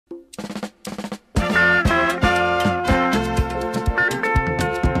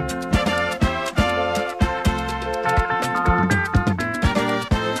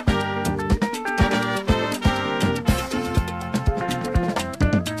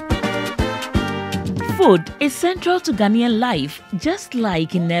Food is central to Ghanaian life, just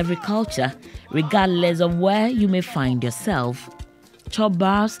like in every culture, regardless of where you may find yourself. Chop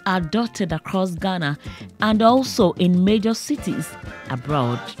bars are dotted across Ghana and also in major cities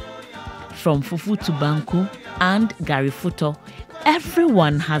abroad. From FUFU to BANKU and GARI FOTOR,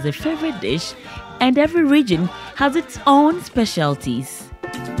 everyone has a favorite dish and every region has its own specialties.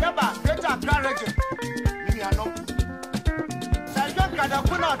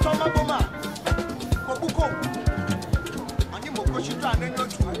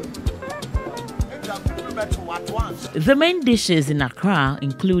 The main dishes in Accra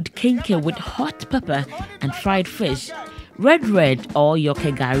include kenke with hot pepper and fried fish, red or yoke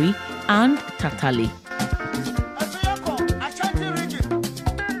gari, and tatali.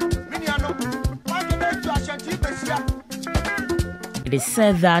 It is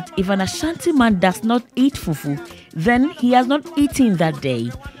said that if an Ashanti man does not eat fufu, then he has not eaten that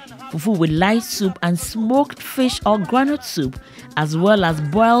day. Fufu with light soup and smoked fish or groundnut soup, as well as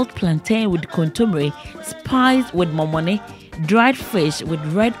boiled plantain with kontomire, spiced with momone, dried fish with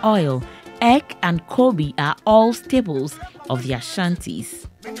red oil, egg and kobe are all staples of the Ashantis.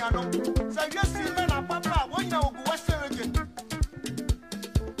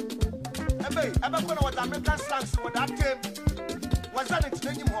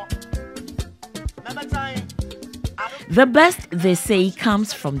 The best, they say,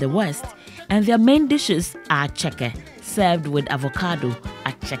 comes from the West, and their main dishes are cheke, served with avocado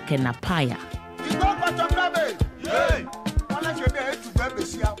at cheke napaya.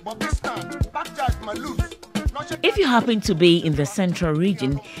 If you happen to be in the central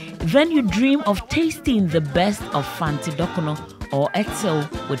region, then you dream of tasting the best of fanti dokono or etzel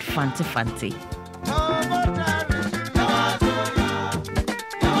with fanti.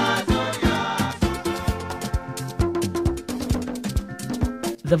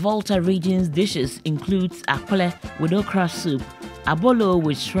 The Volta region's dishes includes akole with okra soup, abolo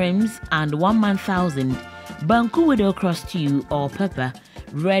with shrimps and 1,000, banku with okra stew or pepper,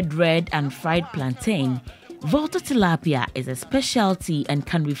 red and fried plantain. Volta tilapia is a specialty and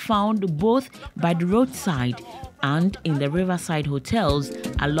can be found both by the roadside and in the riverside hotels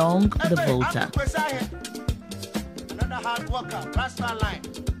along the Volta. Another hard worker, transfer line.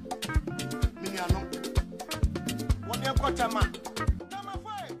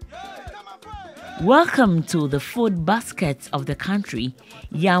 Welcome to the food baskets of the country.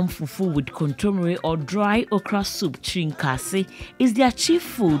 Yam fufu with kontomire or dry okra soup trinkasi is their chief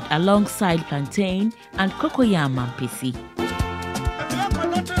food alongside plantain and cocoyam and pisi.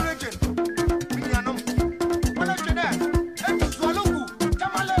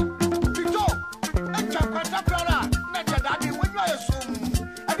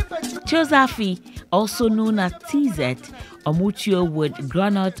 Chozafi, also known as TZ, omuchio with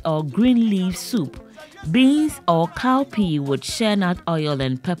groundnut or green leaf soup, beans or cowpea with shea nut oil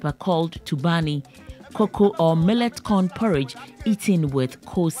and pepper called tubani, cocoa or millet corn porridge eaten with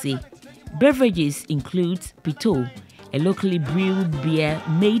kosi. Beverages include pito, a locally brewed beer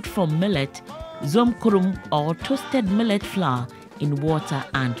made from millet, zomkurum or toasted millet flour in water,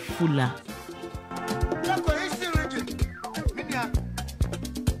 and fula.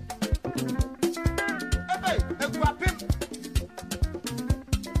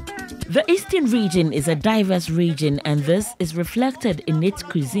 The Eastern region is a diverse region, and this is reflected in its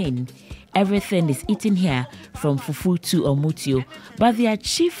cuisine. Everything is eaten here, from fufu to omutio, but their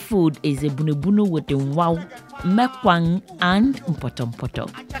chief food is a bunubunu with the wow, mekwang, and mpoto.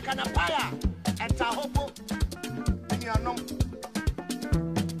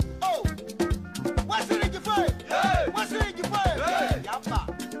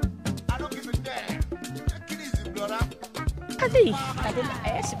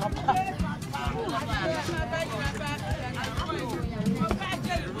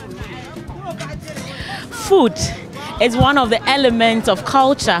 Food is one of the elements of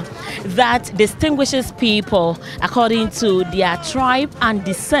culture that distinguishes people according to their tribe and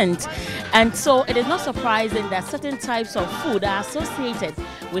descent. And so it is not surprising that certain types of food are associated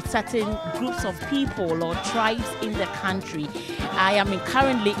with certain groups of people or tribes in the country. I am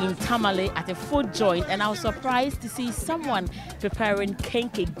currently in Tamale at a food joint, and I was surprised to see someone preparing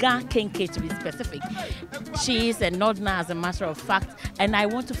kenke, kenke to be specific. She is a Nodna, as a matter of fact, and I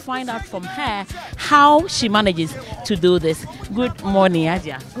want to find out from her how she manages to do this. Good morning,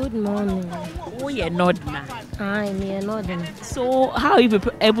 Aja. Good morning. Oh, you're Nodna. I'm a Nodna. So how are you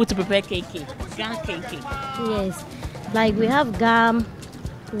able to prepare kenke? Kenke? Yes, like we have Gam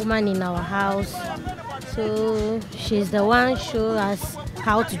woman in our house, so she's the one show us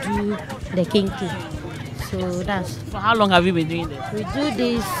how to do the kenke. So that's. For how long have you been doing this? We do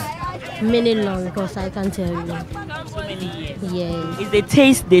this Many long because I can't tell you. So many years. Yes. Is the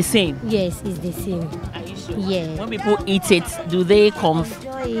taste the same? Yes, it's the same. Are you sure? Yeah. When people eat it, do they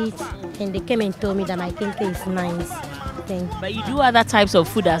Enjoy it, and they came and told me that my kinke is nice. But you do other types of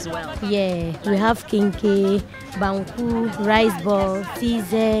food as well? Yeah, we have kinke, banku, rice ball,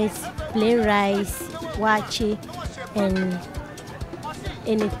 teasers, plain rice, wachi, and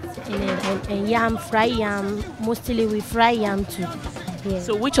yam, fry yam. Mostly we fry yam too. Yeah.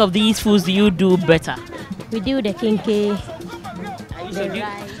 So which of these foods do you do better? We do the kinke,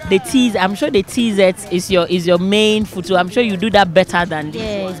 the teas. I'm sure the teasers is your main food, so I'm sure you do that better than this.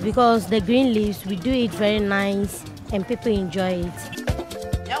 Yes, because the green leaves, we do it very nice and people enjoy it.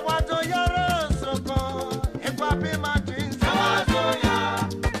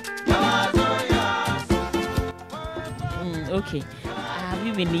 Okay. Have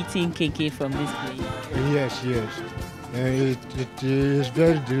you been eating kinke from this place? Yes. It is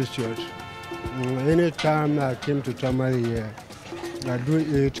very delicious. Anytime I came to Tamale here, I do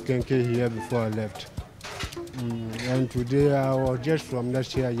eat kinke here before I left. And today I was just from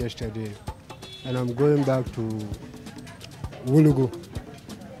last year yesterday, and I'm going back to Wulugu.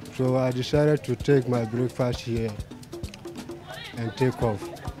 So I decided to take my breakfast here and take off.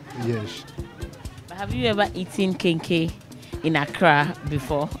 Yes. But have you ever eaten kinke in Accra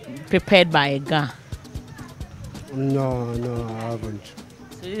before, prepared by a Ga? No, I haven't.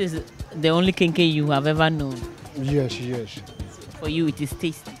 So this is the only kinke you have ever known? Yes. For you, it is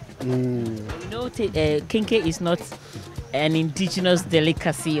tasty. Mm. You know, kinke is not an indigenous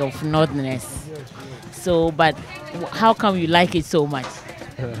delicacy of Northerners. So, but how come you like it so much?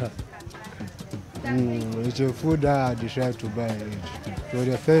 It's a food that I decided to buy it. So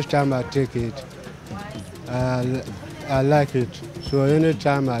the first time I take it, I like it. So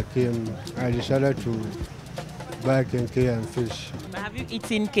anytime I came, I decided to buy kinke and fish. But have you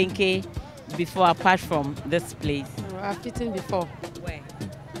eaten kinke before apart from this place? I've eaten before. Where?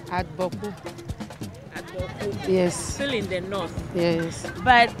 At BANKU. At BANKU? Yes. Still in the north? Yes.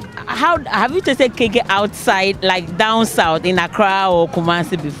 But how have you tasted kinke outside, like down south in Accra or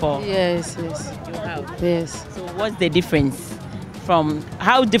Kumasi before? Yes. You have? Yes. So what's the difference? From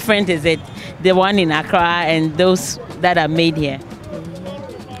how different is it, the one in Accra and those that are made here?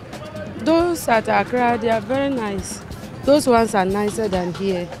 Those at Accra, they are very nice. Those ones are nicer than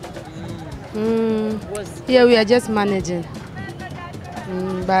here. Here we are just managing.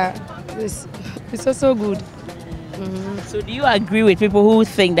 But it's also good. So do you agree with people who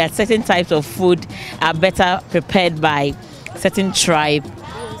think that certain types of food are better prepared by certain tribe?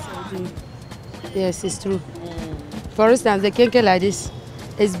 Yes, I do. Yes, it's true. For instance, the kinke like this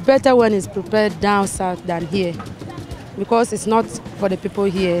is better when it's prepared down south than here, because it's not for the people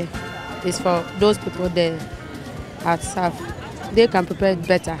here, it's for those people there at south. They can prepare it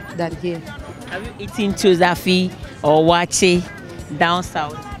better than here. Have you eaten chozafi or wache down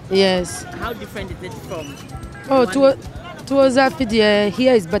south? Yes. How different is it from? Oh, chozafi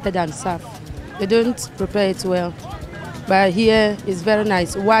here is better than south. They don't prepare it well, but here it's very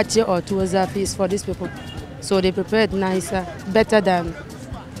nice. Wache or chozafi is for these people, so they prepare it nicer, better than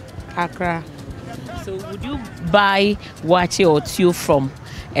Accra. So would you buy wache or tew from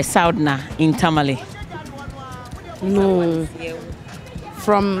a Southerner in Tamale? No.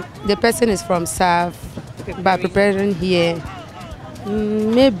 From the person is from south, but preparing here,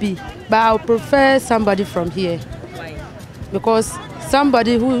 maybe. But I'll prefer somebody from here. Why? Because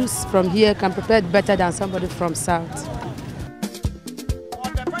somebody who's from here can prepare it better than somebody from south.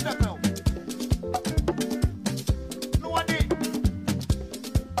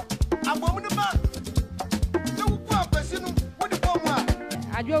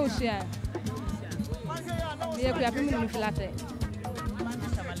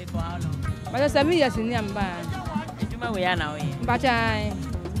 But 7 years in Yamba.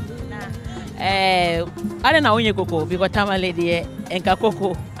 I don't know when you cocoa because Tamale dear and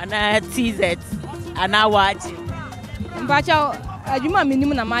Kakoko and I tease it and I watch. Bacha, you might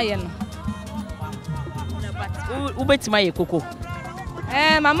minimum a mayan. Who bet my cocoa?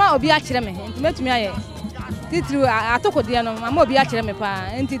 Mamma will be actually me, and to me. I took a dear, Mamma will be actually me,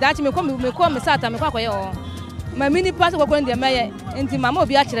 and that you may call me Sata, my mini pass will go in the mayor, and Mamma will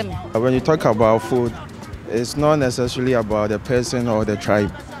be actually me. When you talk about food, it's not necessarily about the person or the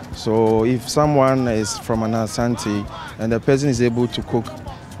tribe. So if someone is from an Asante and the person is able to cook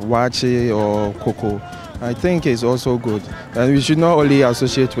wache or cocoa, I think it's also good. And we should not only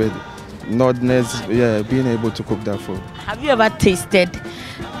associate with Northerners being able to cook that food. Have you ever tasted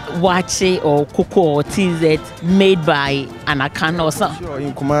wache or cocoa or teas made by an Akan or something? Sure,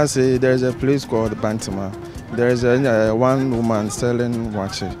 in Kumasi, there's a place called Frimpomaa. There is one woman selling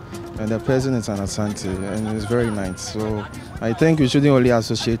wache. and the person is an Asante, and it's very nice. So I think we shouldn't only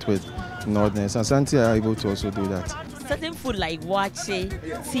associate with Northerners. Asante are able to also do that. Certain food like wache,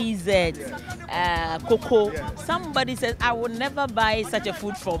 TZ, cocoa. Somebody says, I would never buy such a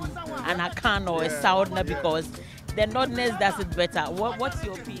food from an Akan or a Southerner because the Northerners does it better. What's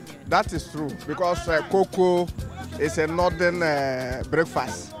your opinion? That is true because cocoa is a Northern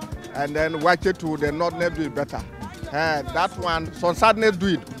breakfast, and then wache too, the Northerners do it better. That one, some Southerners do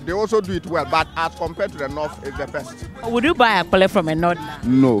it. They also do it well, but as compared to the North, it's the best. Would you buy a kole from a Northerner?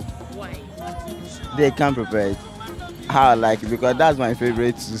 No. Why? They can't prepare it how I like it because that's my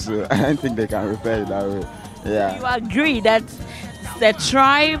favorite too, so I don't think they can prepare it that way. Yeah. You agree that the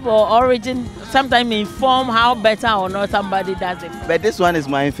tribe or origin sometimes inform how better or not somebody does it? But this one is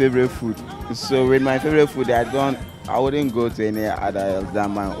my favorite food. So with my favorite food, I wouldn't go to any other else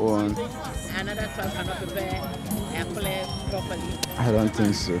than my own. Another tribe cannot prepare a kole properly? I don't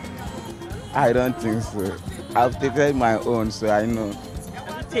think so. I don't think so. I've tasted my own, so I know.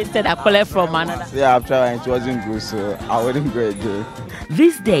 Tasted a kole from another? Yeah, I've tried and it wasn't good, so I wouldn't go again.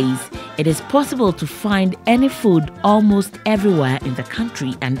 These days, it is possible to find any food almost everywhere in the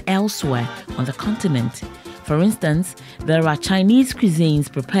country and elsewhere on the continent. For instance, there are Chinese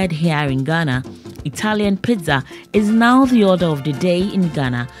cuisines prepared here in Ghana. Italian pizza is now the order of the day in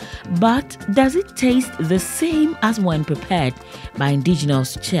Ghana. But does it taste the same as when prepared by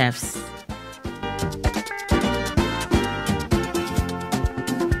indigenous chefs?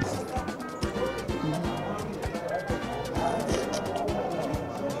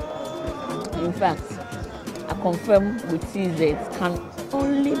 In fact, I confirm with CZ can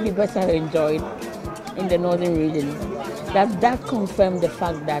only be better enjoyed in the northern region. That confirms the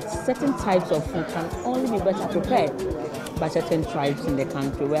fact that certain types of food can only be better prepared by certain tribes in the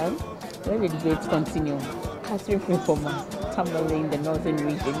country. Well, let the debate continue. Frimpomaa, Tamale in the northern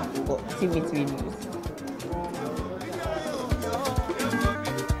region for TV3 News.